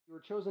You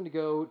were chosen to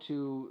go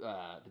to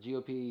the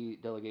GOP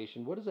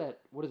delegation. What does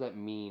that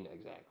mean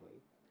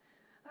exactly?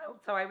 Oh,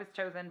 so I was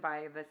chosen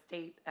by the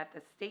state at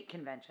the state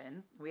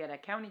convention. We had a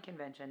county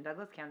convention,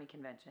 Douglas County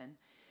Convention,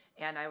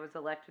 and I was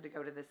elected to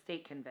go to the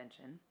state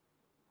convention.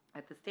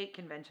 At the state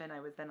convention, I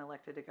was then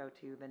elected to go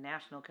to the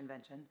national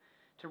convention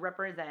to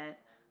represent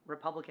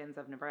Republicans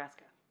of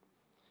Nebraska.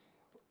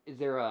 Is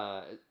there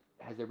a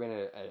Has there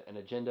been an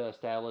agenda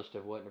established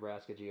of what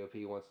Nebraska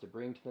GOP wants to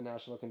bring to the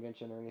national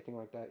convention or anything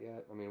like that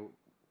yet? I mean,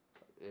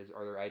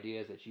 are there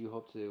ideas that you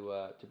hope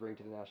to bring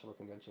to the national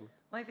convention?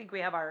 Well, I think we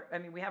have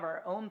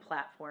our own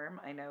platform.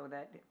 I know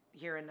that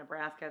here in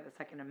Nebraska, the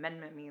Second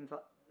Amendment means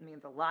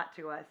a lot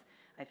to us.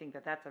 I think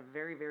that that's a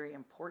very, very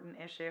important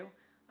issue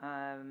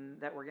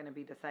that we're going to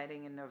be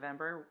deciding in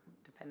November,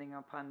 depending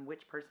upon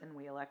which person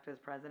we elect as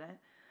president.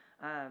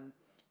 Um,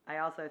 I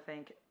also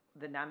think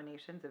the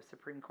nominations of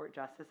Supreme Court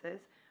justices,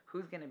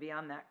 who's going to be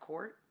on that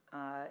court,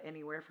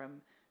 anywhere from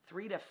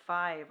 3 to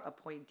 5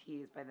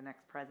 appointees by the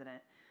next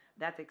president.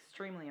 That's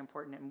extremely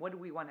important. And what do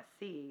we want to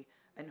see,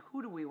 and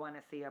who do we want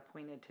to see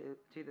appointed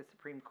to the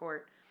Supreme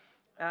Court?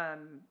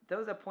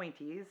 Those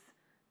appointees,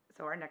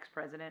 so our next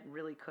president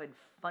really could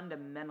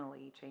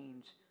fundamentally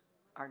change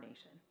our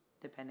nation,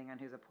 depending on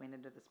who's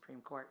appointed to the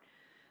Supreme Court.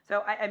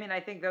 So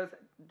I think those,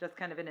 just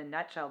kind of in a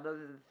nutshell, those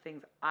are the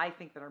things I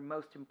think that are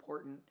most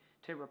important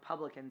to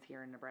Republicans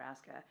here in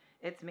Nebraska.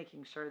 It's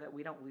making sure that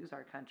we don't lose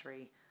our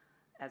country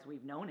as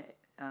we've known it,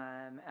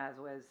 as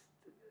was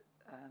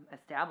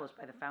established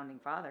by the founding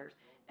fathers.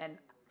 And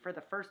for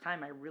the first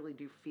time, I really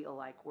do feel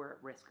like we're at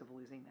risk of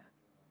losing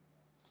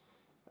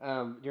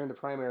that. During the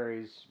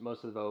primaries,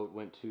 most of the vote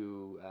went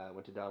to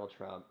Donald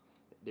Trump.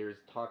 There's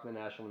talk in the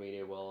national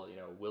media. Well,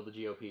 will the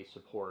GOP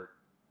support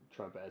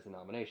Trump as the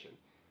nomination?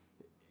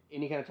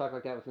 Any kind of talk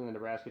like that within the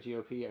Nebraska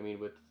GOP? I mean,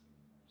 with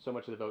so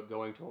much of the vote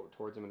going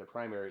towards him in the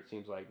primary, it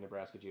seems like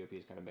Nebraska GOP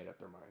has kind of made up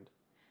their mind.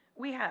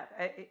 We have.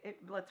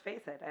 Let's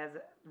face it. As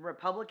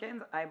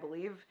Republicans, I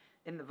believe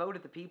in the vote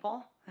of the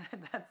people.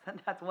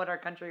 That's what our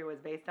country was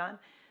based on,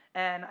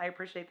 and I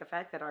appreciate the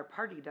fact that our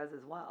party does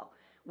as well.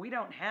 We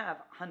don't have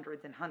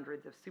hundreds and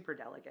hundreds of super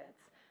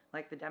delegates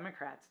like the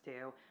Democrats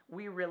do.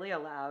 We really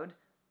allowed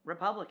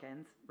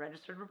Republicans,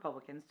 registered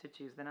Republicans, to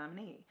choose the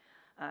nominee.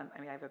 I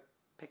have a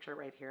picture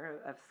right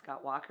here of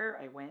Scott Walker.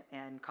 I went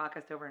and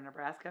caucused over in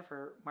Nebraska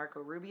for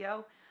Marco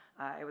Rubio.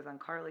 I was on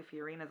Carly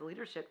Fiorina's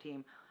leadership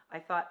team. I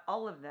thought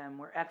all of them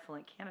were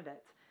excellent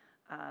candidates.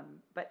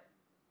 But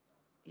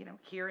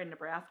here in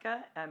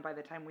Nebraska, and by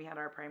the time we had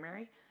our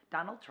primary,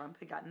 Donald Trump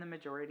had gotten the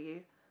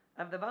majority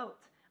of the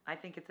votes. I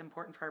think it's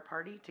important for our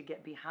party to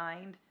get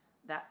behind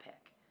that pick.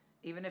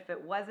 Even if it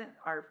wasn't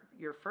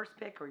your first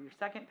pick or your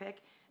second pick,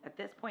 at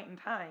this point in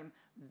time,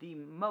 the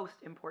most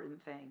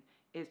important thing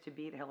is to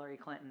beat Hillary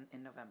Clinton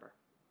in November.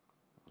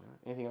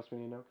 Anything else we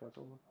need to know,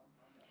 Councilwoman?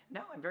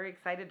 No, I'm very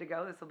excited to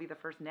go. This will be the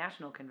first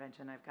national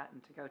convention I've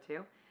gotten to go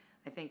to.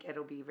 I think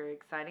it'll be very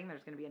exciting.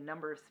 There's going to be a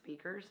number of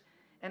speakers.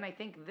 And I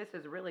think this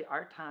is really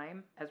our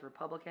time as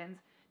Republicans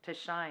to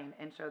shine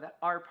and show that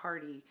our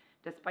party,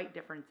 despite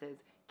differences,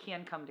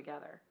 can come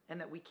together and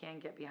that we can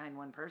get behind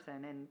one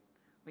person and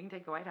we can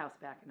take the White House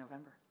back in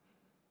November.